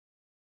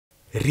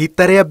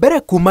Rita rĩa mbere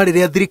kuma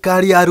rĩrĩa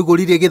thirikari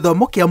yarugũririe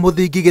gĩthomo kĩa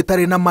mũthingi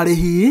gĩtarĩ na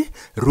marĩhi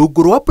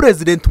rungu rwa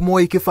President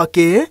Moi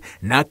Kibaki,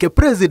 nake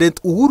President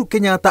Uhuru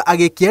Kenyatta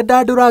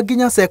agĩkĩendandũra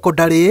nginya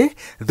secondary,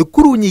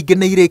 thukuru nyingĩ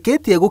nĩ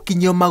irĩkĩtie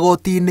gũkinyio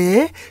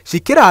magoti-inĩ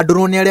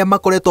cikĩrandũrwo nĩ arĩa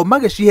makoretwo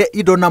magĩcihe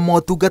indo na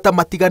motungata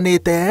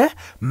matiganĩte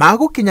ma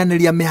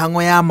gũkinyanĩria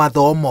mĩhang'o ya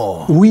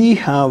mathomo. We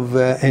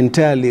have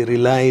entirely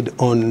relied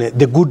on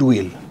the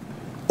goodwill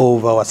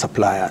of our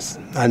suppliers,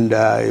 and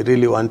I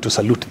really want to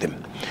salute them.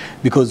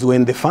 Because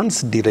when the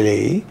funds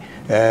delay,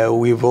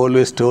 we've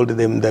always told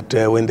them that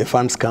when the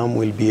funds come,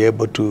 we'll be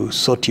able to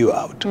sort you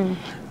out.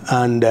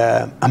 And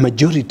a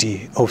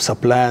majority of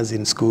suppliers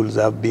in schools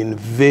have been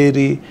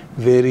very,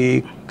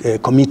 very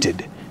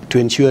committed to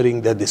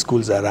ensuring that the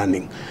schools are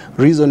running.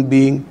 Reason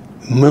being,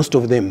 most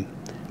of them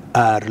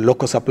are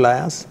local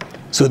suppliers,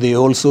 so they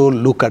also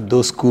look at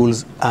those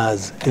schools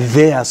as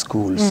their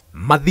schools.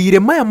 Mathire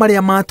maya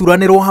marĩa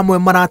maturanĩrwo hamwe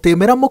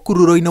maratemera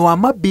mũkururo-inĩ wa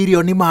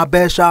mabirioni ma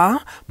mbeca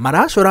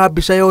maracora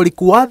mbica ya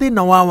ũriku wa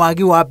thĩna wa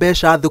wagi wa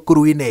mbeca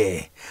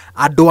thukuru-inĩ.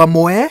 Andũ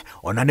amwe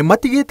ona nĩ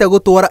matigĩte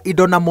gũtwara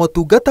indo na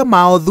motungata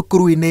mao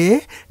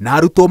thukuru-inĩ, na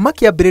arutwo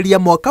makĩambĩrĩria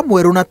mwaka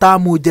mwerũ na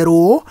tamu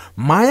njerũ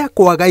maya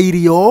kwaga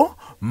irio,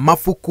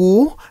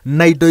 mabuku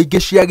na indo ingĩ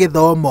cia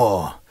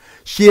gĩthomo.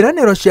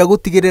 Ciĩranĩro cia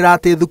gũtigĩrĩra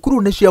atĩ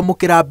thukuru nĩ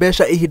ciamũkĩra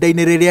mbeca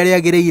ihinda-inĩ rĩrĩa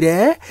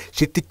rĩagĩrĩire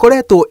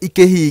citikoretwo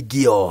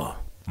ikĩhingio.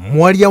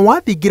 Mwaria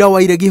wa thingira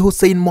wa iregi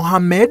Hussein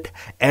Mohamed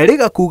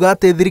erĩga kuuga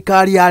atĩ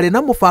thirikari yarĩ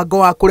na mũbango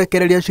wa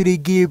kũrekereria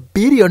ciringi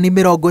birioni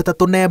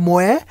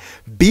 31,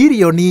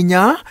 birioni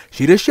 4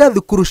 cirĩ cia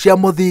thukuru cia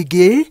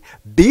mũthingi,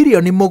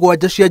 birioni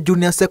 7 cia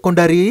junior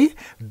secondary,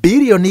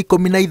 birioni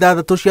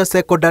 16 cia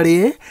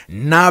secondary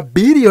na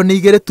birioni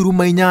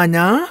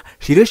 2.8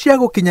 cirĩ cia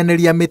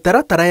gũkinyanĩria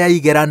mĩtaratara ya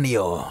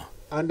igeranio.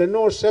 And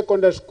no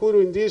secondary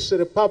school in this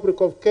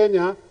Republic of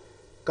Kenya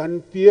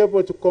can be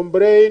able to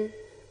complain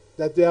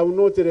that they have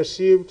not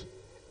received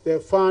the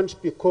funds,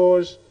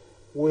 because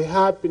we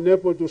have been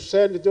able to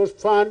send those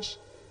funds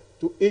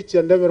to each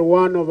and every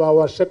one of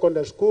our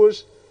secondary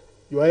schools,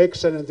 Your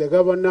Excellency the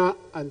Governor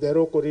and the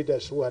local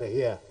leaders who are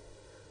here.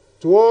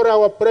 To all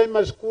our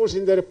primary schools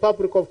in the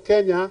Republic of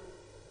Kenya,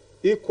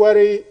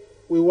 equally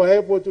we were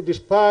able to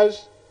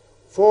disperse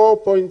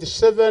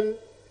 4.7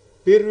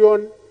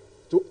 billion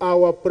to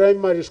our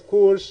primary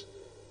schools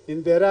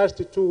in the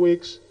last 2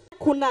 weeks.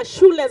 Kuna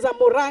shule za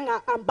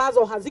Murang'a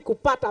ambazo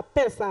hazikupata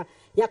pesa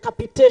ya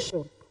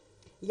capitation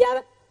ya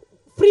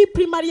free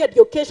primary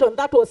education.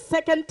 That was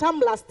second term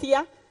last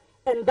year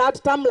and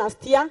third term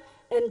last year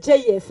and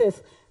JSS.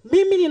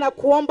 Mimi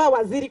ninakuomba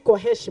waziri kwa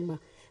heshima,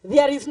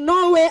 there is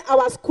no way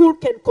our school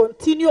can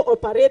continue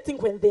operating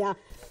when they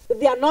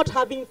are not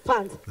having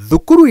funds.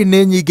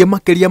 Thukuru-inĩ nyingĩ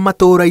makĩria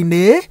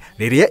matũũra-inĩ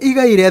rĩrĩa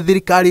igai rĩa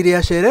thirikari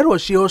rĩacererwo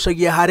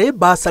cihocagia harĩ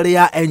basarĩ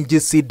ya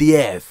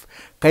NGCDF.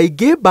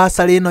 Kaingĩ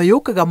basarĩ ĩno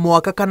yũkaga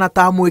mwaka kana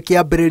tamu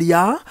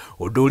ĩkĩambĩrĩria,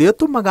 ũndũ ũrĩa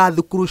ũtũmaga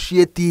thukuru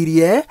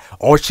ciĩtirie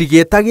o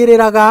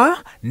cigĩetagĩrĩraga,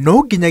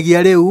 no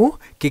nginyagia rĩu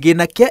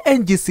kĩgĩna kĩa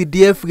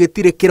NGCDF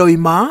gĩtirĩ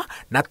kĩroima,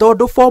 na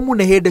tondũ fomu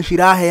nĩ hĩndĩ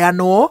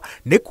ciraheanwo,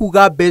 nĩ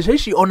kuuga mbeca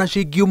ici ona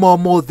cingiuma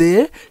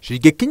ũmũthĩ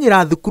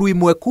cingĩkinyĩra thukuru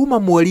imwe kuma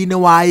mweri-inĩ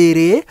wa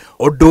ĩrĩ,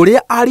 ũndũ ũrĩa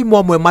arimũ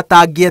amwe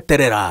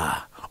matangĩeterera.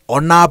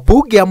 Ona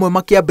mbunge amwe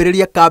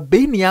makĩambĩrĩria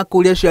kambĩini ya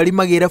kũrĩa aciari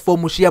magĩre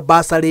fomu cia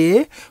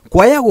basarĩ,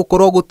 kwaya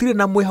gũkorwo gũtirĩ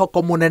na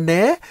mwĩhoko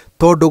mũnene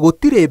tondũ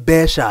gũtirĩ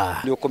mbeca.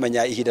 Nĩ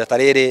ũkũmenya ihinda ta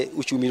rĩrĩ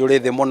uchumi rũrĩ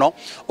thĩ mũno,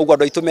 ũguo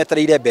andũ aitũ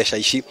metereire mbeca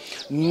ici.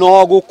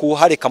 No gũkũ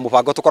harĩ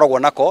kamũbango tũkoragwo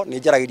nako, nĩ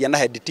njaragĩria na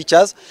head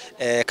teachers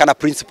kana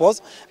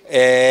principals,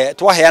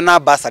 twaheana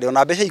basarĩ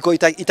ona mbeca iko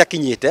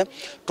itakinyĩte,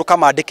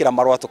 tũkamandĩkĩra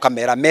marũa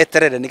tũkamera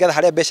meterere nĩgetha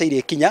harĩa mbeca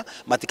irĩkinya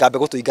matikambe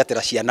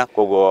gũtũingatĩra ciana.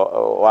 Koguo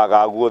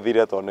wagagu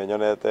ũthire tondũ nĩ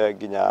nyonete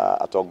nginya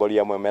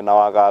atongoria amwe mena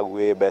wagagu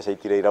mbeca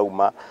itirĩ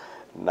irauma,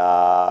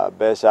 na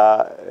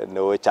mbeca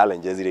nĩ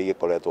challenges iria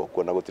igĩkoretwo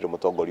kuona gũtirĩ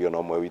mũtongoria ona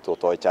ũmwe witũ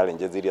ũtoĩ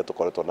challenges iria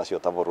tũkoretwo nacio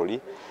ta bũrũri,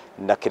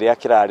 na kĩrĩa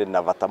kĩrarĩ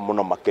na bata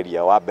mũno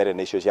makĩria wa mbere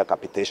nĩ icio cia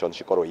capitation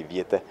cikorwo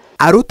ithiĩte.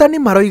 Arutani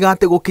maroiga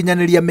atĩ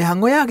gũkinyanĩria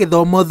mĩhang'o ya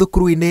gĩthomo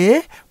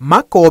thukuru-inĩ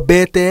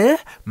makombete,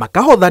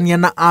 makahothania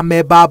na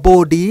amemba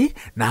bodi,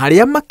 na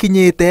harĩa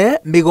makinyĩte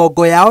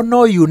mĩgongo yao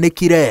no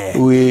yunĩkire.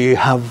 We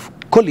have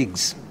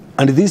colleagues,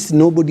 and this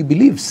nobody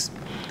believes,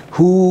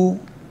 who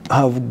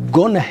have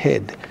gone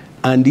ahead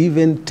and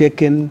even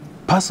taken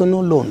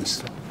personal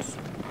loans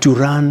to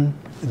run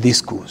these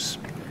schools,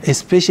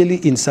 especially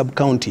in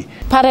sub-county.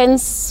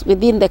 Parents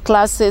within the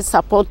classes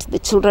support the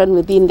children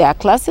within their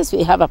classes.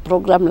 We have a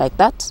program like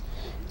that.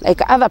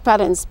 Like other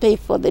parents pay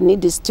for the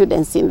needy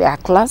students in their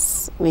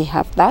class, we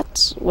have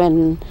that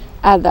when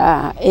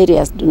other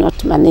areas do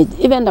not manage.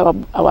 Even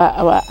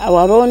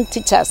our own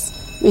teachers,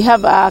 we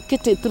have a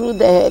kitty through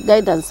the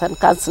guidance and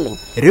counseling.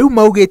 Rĩu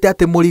maugĩte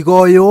atĩ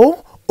mũrigo ũyũ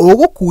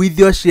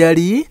ũgũkuithio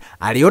aciari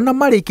arĩa ona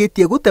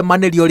marĩkĩtie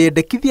gũtemanĩrio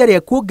rĩendekithia rĩa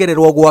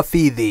kuongererwo gwa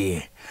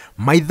bithi.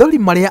 Maithori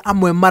marĩa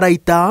amwe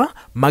maraita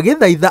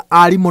magĩthaitha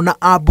arimũ na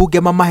ambunge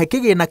mamahe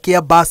kĩgĩna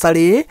kĩa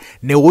basarĩ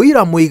nĩ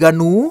ũira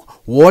mũiganu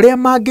wa ũrĩa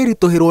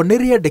mangĩritũhĩrwo nĩ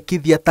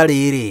rĩendekithia ta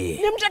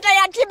rĩrĩ. Ni mtoto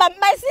ya yatima.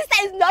 My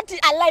sister is not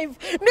alive.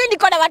 Mimi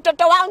niko na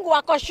watoto wangu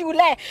wako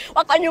shule,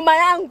 wako nyuma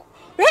yangu.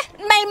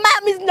 My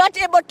mom is not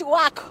able to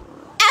work.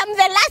 I'm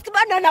the last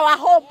one on our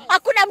home.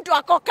 Hakuna mtu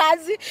wako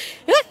kazi.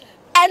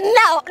 And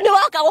now ni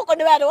waka huko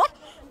ni wero.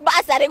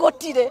 Basa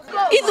regotire.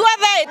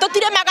 Ithuothe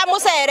tutiremaga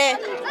mucere.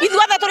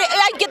 Ithuothe turi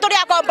aingi turi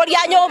akomboria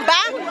nyumba.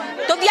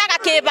 Tuthiaga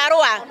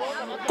kibarua.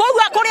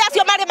 Koguo kuri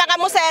acio maremaga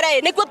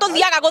mucere nikuo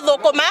tuthiaga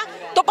guthukuma.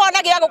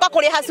 Tukona gia guka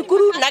kuri ha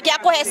cukuru na gia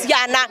kuhe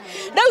ciana.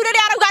 Riu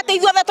riria arauga ati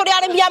ithuothe turi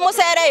aremia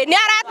mucere ni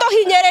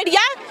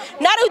aratuhinyiriria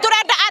na riu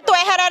turenda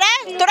atweherere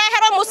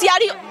tureherwo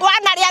muciari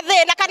wana ria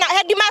thina kana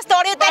headmaster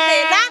urite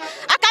thina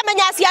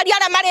akamenya aciari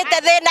ara marite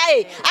thina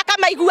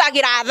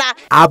akamaiguagira tha.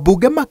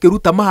 Ambunge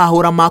makiruta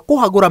mahahura ma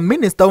kuhagura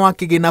minister wa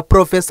kigina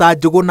Professor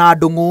Njuguna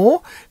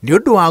Ndung'u ni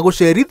undu wa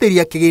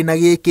gucerithiria kigina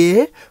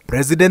giki.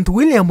 President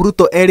William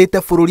Ruto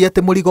erite bururi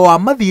ati murigo wa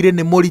mathire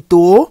ni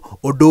muritu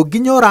undu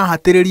nginya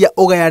urahatiriria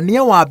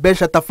ugayania wa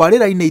mbeca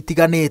tabarira-ini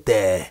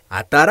itiganite.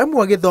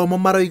 Ataramu a githomo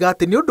maroiga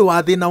ati ni undu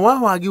wa thina wa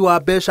wagi wa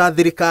mbeca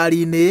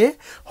thirikari-ini,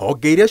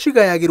 honge iria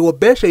cigayagirwo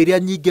mbeca iria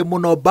nyingi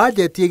muno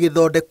budget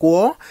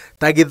igithondekwo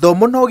ta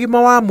githomo na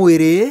ugima wa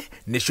mwiri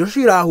nicio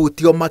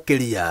cirahutio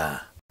makiria.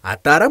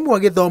 Ataramu a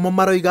githomo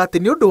maroiga ati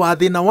ni undu wa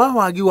thina wa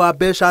wagi wa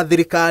mbeca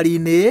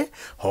thirikari-ini,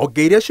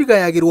 honge iria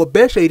cigayagirwo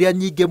mbeca iria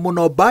nyingi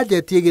muno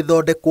budget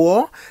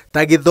igithondekwo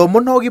ta githomo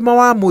na ugima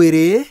wa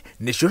mwiri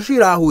nicio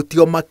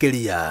cirahutio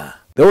makiria.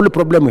 The only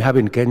problem we have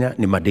in Kenya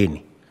ni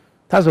madeni.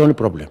 That's the only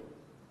problem.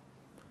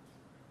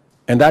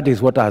 And that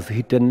is what has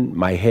hidden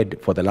my head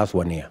for the last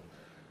 1 year.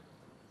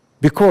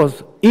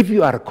 Because if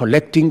you are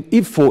collecting,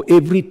 if for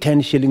every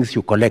 10 shillings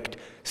you collect,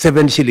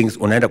 7 shillings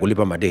unaenda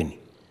kulipa madeni,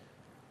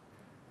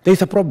 there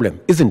is a problem,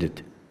 isn't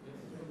it?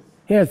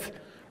 Yes.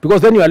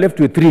 Because then you are left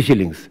with 3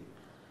 shillings.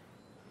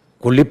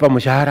 Kulipa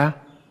mshahara,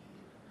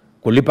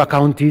 kulipa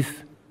counties,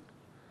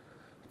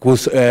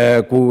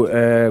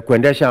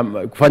 kuendesha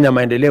kufanya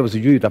maendeleo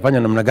sijui utafanya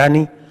namna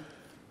gani,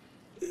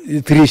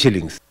 3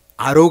 shillings.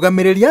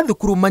 Arũgamĩrĩri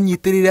thukuru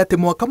manyitirire ati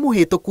mwaka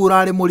muhituku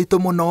urari muritu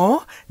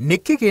muno ni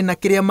kigina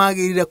kiria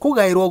magirire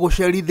kugairwo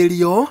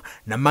gucerithirio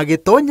na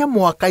magitonya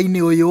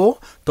mwaka-ini uyu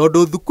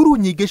tondu thukuru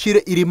nyingi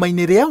cire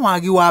irima-ini ria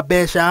wagi wa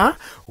mbeca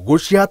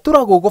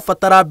guciatura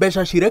gugubatara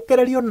mbeca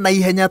cirekererio na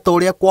ihenya ta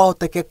uria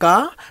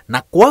kwahotekeka,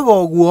 na kwaga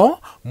uguo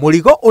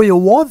murigo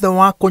uyu wothe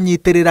wa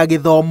kunyitirira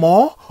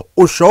githomo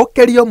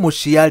ucokerio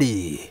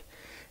muciari.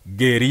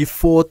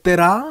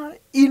 Ngiribotera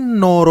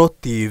Inooro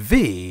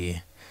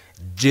TV,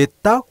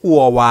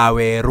 Njĩtagwo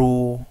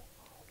Waweru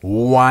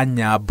wa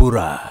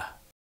Nyambura.